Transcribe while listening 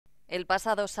El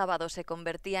pasado sábado se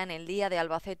convertía en el Día de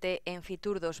Albacete en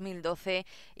FITUR 2012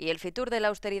 y el FITUR de la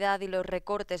austeridad y los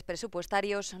recortes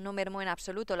presupuestarios no mermó en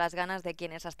absoluto las ganas de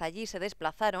quienes hasta allí se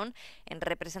desplazaron en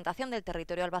representación del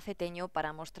territorio albaceteño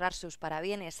para mostrar sus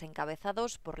parabienes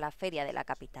encabezados por la feria de la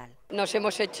capital. Nos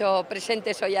hemos hecho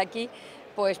presentes hoy aquí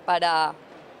pues para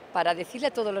decirle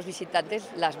a todos los visitantes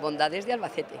las bondades de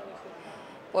Albacete,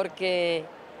 porque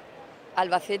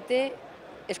Albacete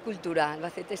es cultura,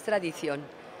 Albacete es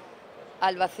tradición.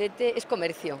 Albacete es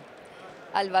comercio,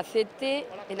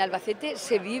 en Albacete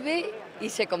se vive y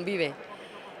se convive,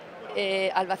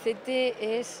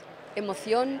 Albacete es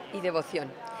emoción y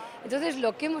devoción. Entonces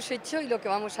lo que hemos hecho y lo que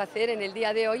vamos a hacer en el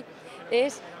día de hoy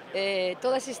es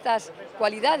todas estas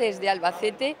cualidades de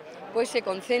Albacete pues se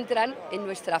concentran en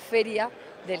nuestra feria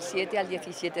del 7 al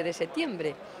 17 de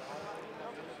septiembre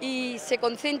y se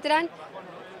concentran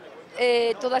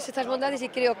todas estas bondades y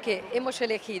creo que hemos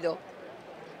elegido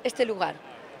este lugar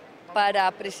para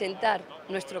presentar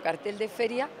nuestro cartel de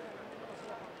feria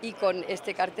y con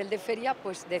este cartel de feria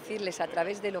pues decirles a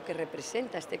través de lo que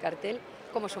representa este cartel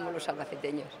cómo somos los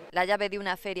albaceteños. La llave de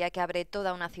una feria que abre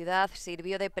toda una ciudad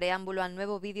sirvió de preámbulo al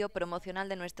nuevo vídeo promocional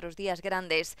de nuestros días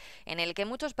grandes, en el que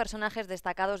muchos personajes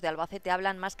destacados de Albacete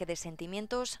hablan más que de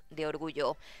sentimientos, de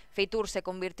orgullo. FITUR se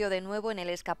convirtió de nuevo en el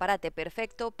escaparate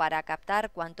perfecto para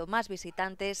captar cuanto más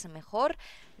visitantes mejor,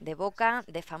 de boca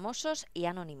de famosos y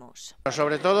anónimos.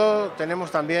 Sobre todo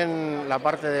tenemos también la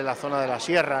parte de la zona de la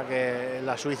sierra, que es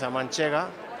la Suiza manchega,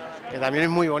 que también es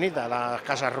muy bonita, las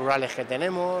casas rurales que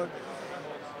tenemos.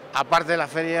 Aparte de la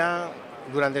feria,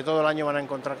 durante todo el año van a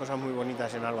encontrar cosas muy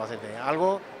bonitas en Albacete,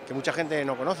 algo que mucha gente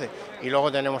no conoce. Y luego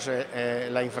tenemos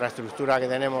la infraestructura que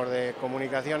tenemos de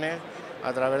comunicaciones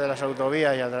a través de las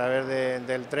autovías y a través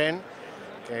del tren,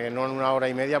 que no en una hora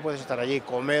y media puedes estar allí,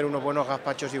 comer unos buenos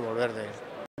gazpachos y volverte.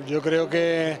 Yo creo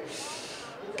que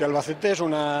Albacete es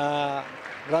una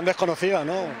gran desconocida,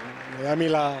 ¿no? Me da a mí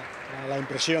la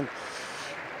impresión.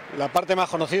 La parte más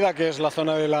conocida, que es la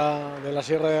zona de la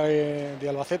sierra de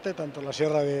Albacete, tanto la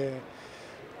sierra del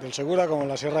Segura como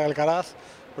la sierra de Alcaraz,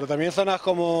 pero también zonas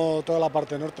como toda la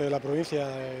parte norte de la provincia,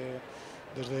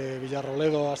 desde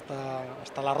Villarroledo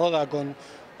hasta la Roda,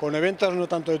 con eventos no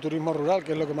tanto de turismo rural,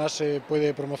 que es lo que más se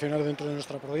puede promocionar dentro de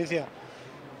nuestra provincia,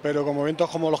 pero como eventos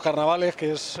como los carnavales,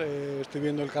 que estoy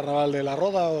viendo el carnaval de la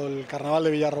Roda o el carnaval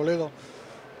de Villarroledo,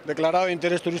 declarado de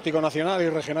interés turístico nacional y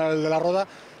regional de la Roda,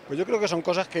 pues yo creo que son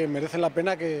cosas que merecen la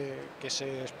pena que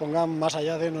se expongan más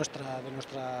allá de nuestras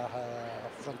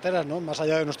fronteras, ¿no? Más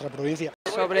allá de nuestra provincia.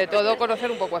 Sobre todo conocer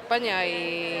un poco España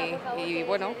y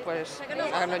bueno, pues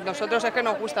a nosotros es que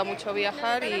nos gusta mucho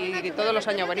viajar y todos los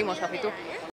años venimos a FITUR.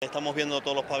 Estamos viendo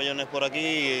todos los pabellones por aquí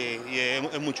y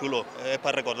es muy chulo, es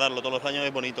para recordarlo, todos los años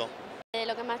es bonito.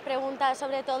 Lo que más pregunta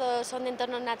sobre todo son de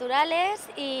entornos naturales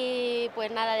y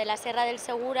pues nada, de la Sierra del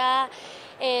Segura,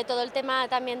 todo el tema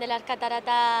también de las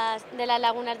cataratas de las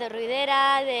lagunas de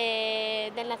Ruidera,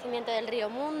 del nacimiento del río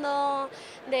Mundo,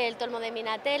 del Tolmo de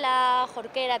Minatela,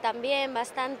 Jorquera también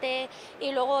bastante,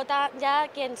 y luego ya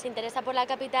quien se interesa por la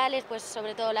capital es pues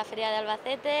sobre todo la feria de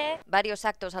Albacete. Varios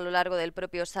actos a lo largo del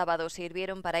propio sábado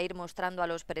sirvieron para ir mostrando a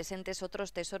los presentes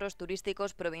otros tesoros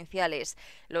turísticos provinciales.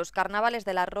 Los carnavales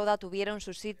de la Roda tuvieron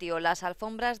su sitio, las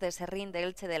alfombras de SERRÍN de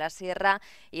Elche de la Sierra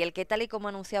y el que, tal y como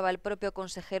anunciaba el propio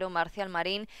consejero Marcial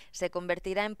Marín, se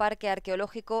convertirá en parque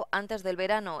arqueológico antes del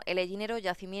verano, el ellinero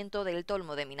yacimiento del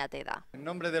Tolmo de Minateda. En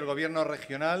nombre del Gobierno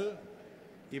regional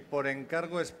y por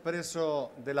encargo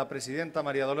expreso de la presidenta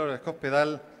María Dolores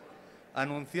Cospedal,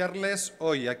 anunciarles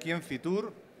hoy aquí en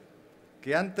FITUR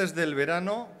que antes del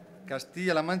verano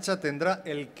Castilla-La Mancha tendrá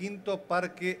el quinto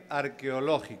parque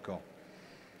arqueológico.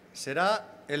 Será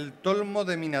el Tolmo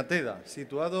de Minateda,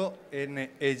 situado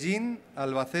en Ellín,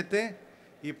 Albacete,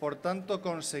 y por tanto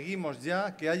conseguimos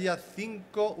ya que haya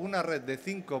una red de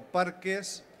 5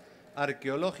 parques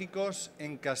arqueológicos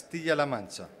en Castilla-La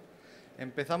Mancha.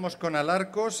 Empezamos con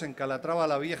Alarcos, en Calatrava,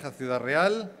 la vieja Ciudad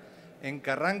Real, en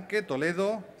Carranque,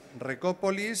 Toledo,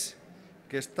 Recópolis,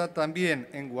 que está también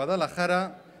en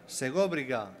Guadalajara,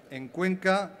 Segóbriga, en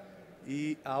Cuenca,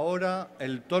 y ahora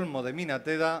el Tolmo de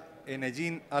Minateda, en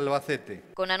Ellín, Albacete.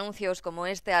 Con anuncios como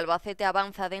este, Albacete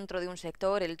avanza dentro de un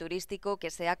sector, el turístico,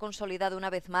 que se ha consolidado una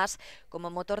vez más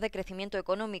como motor de crecimiento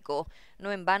económico.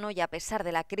 No en vano, y a pesar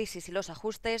de la crisis y los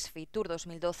ajustes, FITUR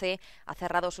 2012 ha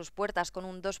cerrado sus puertas con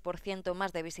un 2%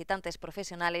 más de visitantes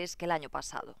profesionales que el año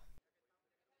pasado.